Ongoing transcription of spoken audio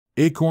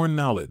Acorn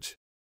knowledge.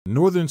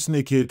 Northern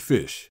snakehead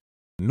fish.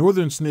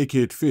 Northern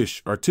snakehead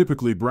fish are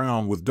typically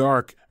brown with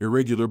dark,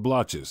 irregular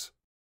blotches.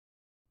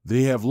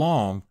 They have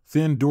long,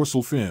 thin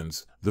dorsal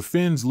fins, the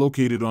fins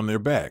located on their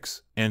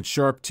backs, and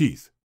sharp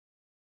teeth.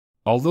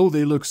 Although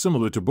they look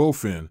similar to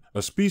bowfin,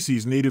 a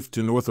species native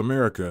to North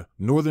America,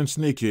 northern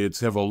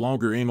snakeheads have a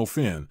longer anal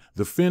fin,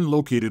 the fin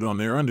located on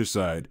their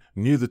underside,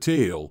 near the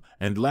tail,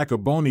 and lack a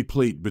bony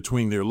plate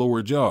between their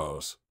lower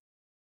jaws.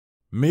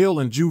 Male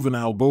and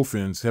juvenile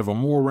bowfins have a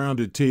more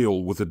rounded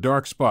tail with a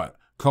dark spot,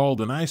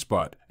 called an eye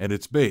spot, at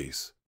its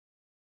base.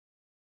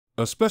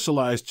 A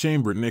specialized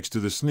chamber next to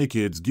the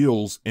snakehead's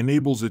gills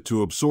enables it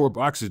to absorb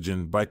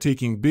oxygen by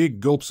taking big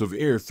gulps of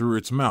air through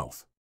its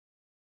mouth.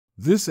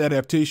 This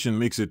adaptation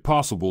makes it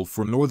possible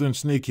for northern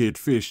snakehead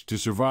fish to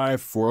survive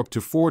for up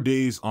to 4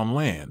 days on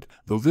land,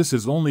 though this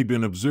has only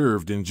been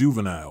observed in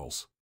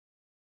juveniles.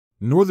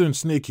 Northern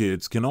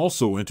snakeheads can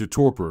also enter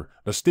torpor,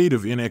 a state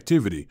of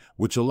inactivity,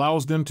 which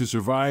allows them to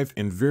survive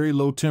in very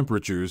low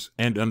temperatures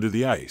and under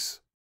the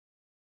ice.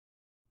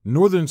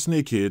 Northern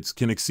snakeheads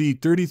can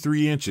exceed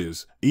 33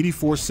 inches,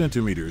 84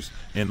 centimeters,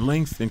 in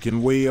length and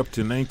can weigh up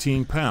to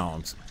 19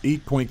 pounds,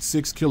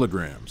 8.6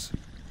 kilograms.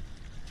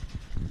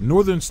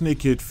 Northern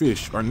snakehead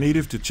fish are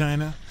native to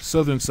China,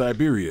 southern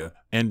Siberia,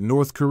 and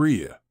North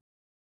Korea.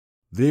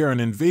 They are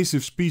an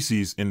invasive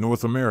species in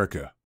North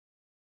America.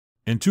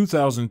 In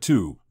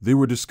 2002, they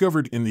were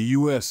discovered in the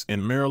U.S.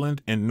 in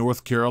Maryland and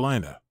North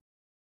Carolina.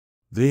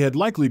 They had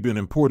likely been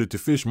imported to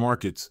fish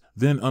markets,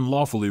 then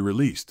unlawfully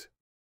released.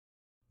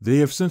 They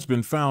have since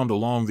been found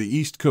along the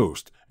East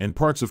Coast, and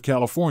parts of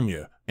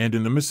California, and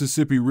in the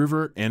Mississippi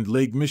River and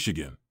Lake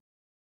Michigan.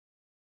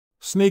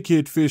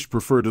 Snakehead fish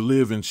prefer to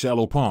live in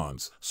shallow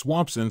ponds,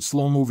 swamps, and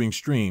slow-moving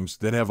streams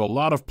that have a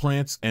lot of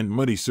plants and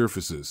muddy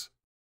surfaces.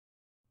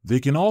 They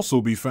can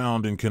also be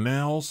found in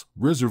canals,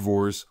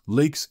 reservoirs,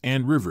 lakes,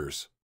 and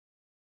rivers.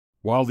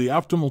 While the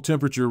optimal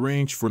temperature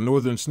range for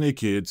northern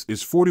snakeheads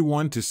is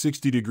 41 to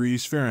 60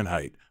 degrees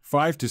Fahrenheit,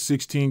 5 to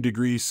 16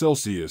 degrees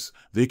Celsius,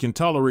 they can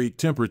tolerate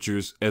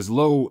temperatures as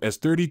low as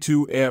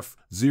 32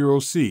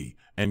 F0C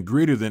and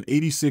greater than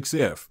 86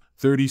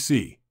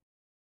 F30C.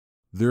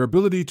 Their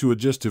ability to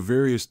adjust to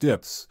various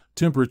depths,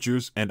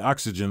 temperatures, and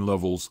oxygen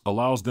levels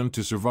allows them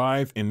to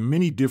survive in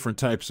many different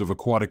types of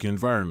aquatic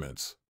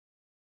environments.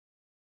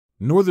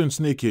 Northern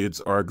snakeheads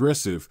are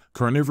aggressive,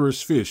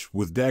 carnivorous fish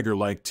with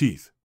dagger-like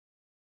teeth.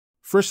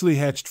 Freshly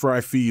hatched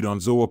fry feed on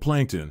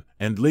zooplankton,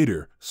 and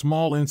later,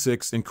 small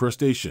insects and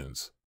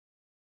crustaceans.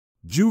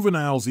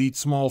 Juveniles eat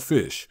small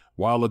fish,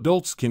 while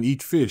adults can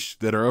eat fish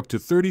that are up to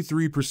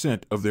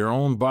 33% of their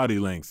own body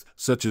length,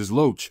 such as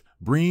loach,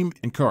 bream,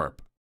 and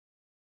carp.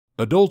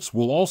 Adults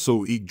will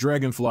also eat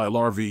dragonfly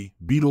larvae,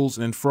 beetles,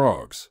 and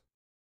frogs.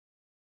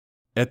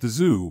 At the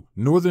zoo,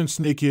 northern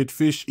snakehead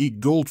fish eat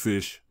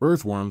goldfish,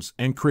 earthworms,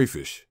 and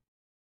crayfish.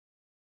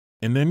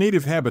 In their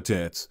native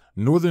habitats,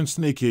 northern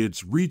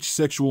snakeheads reach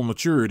sexual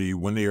maturity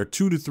when they are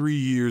 2 to 3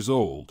 years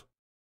old.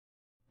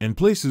 In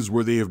places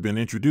where they have been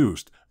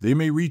introduced, they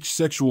may reach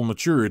sexual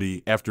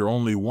maturity after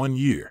only 1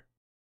 year.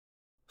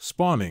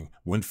 Spawning,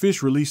 when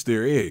fish release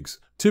their eggs,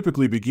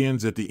 typically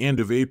begins at the end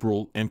of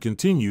April and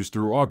continues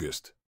through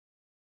August.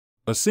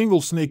 A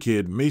single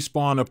snakehead may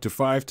spawn up to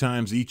 5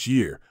 times each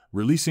year,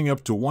 releasing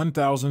up to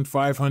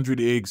 1,500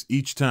 eggs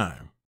each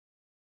time.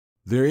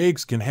 Their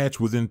eggs can hatch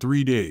within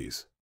 3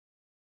 days.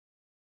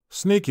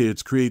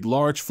 Snakeheads create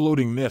large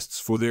floating nests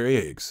for their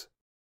eggs.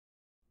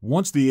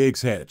 Once the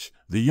eggs hatch,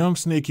 the young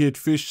snakehead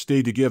fish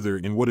stay together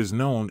in what is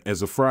known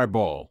as a fry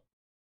ball.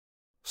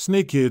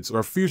 Snakeheads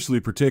are fiercely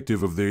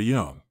protective of their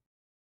young.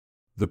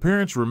 The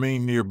parents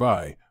remain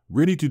nearby,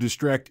 ready to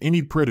distract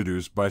any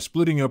predators by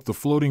splitting up the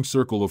floating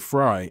circle of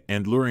fry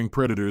and luring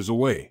predators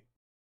away.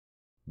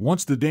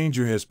 Once the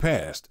danger has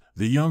passed,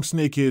 the young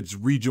snakeheads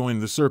rejoin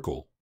the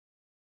circle.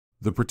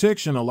 The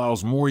protection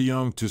allows more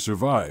young to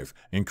survive,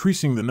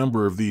 increasing the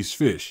number of these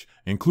fish,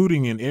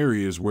 including in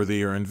areas where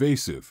they are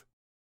invasive.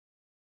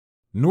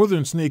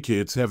 Northern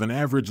snakeheads have an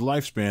average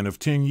lifespan of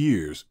 10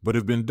 years, but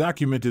have been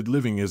documented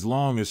living as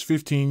long as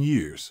 15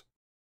 years.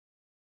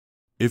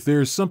 If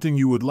there is something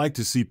you would like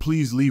to see,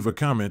 please leave a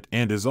comment,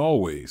 and as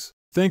always,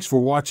 thanks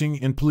for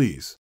watching, and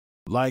please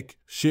like,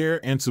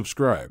 share, and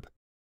subscribe.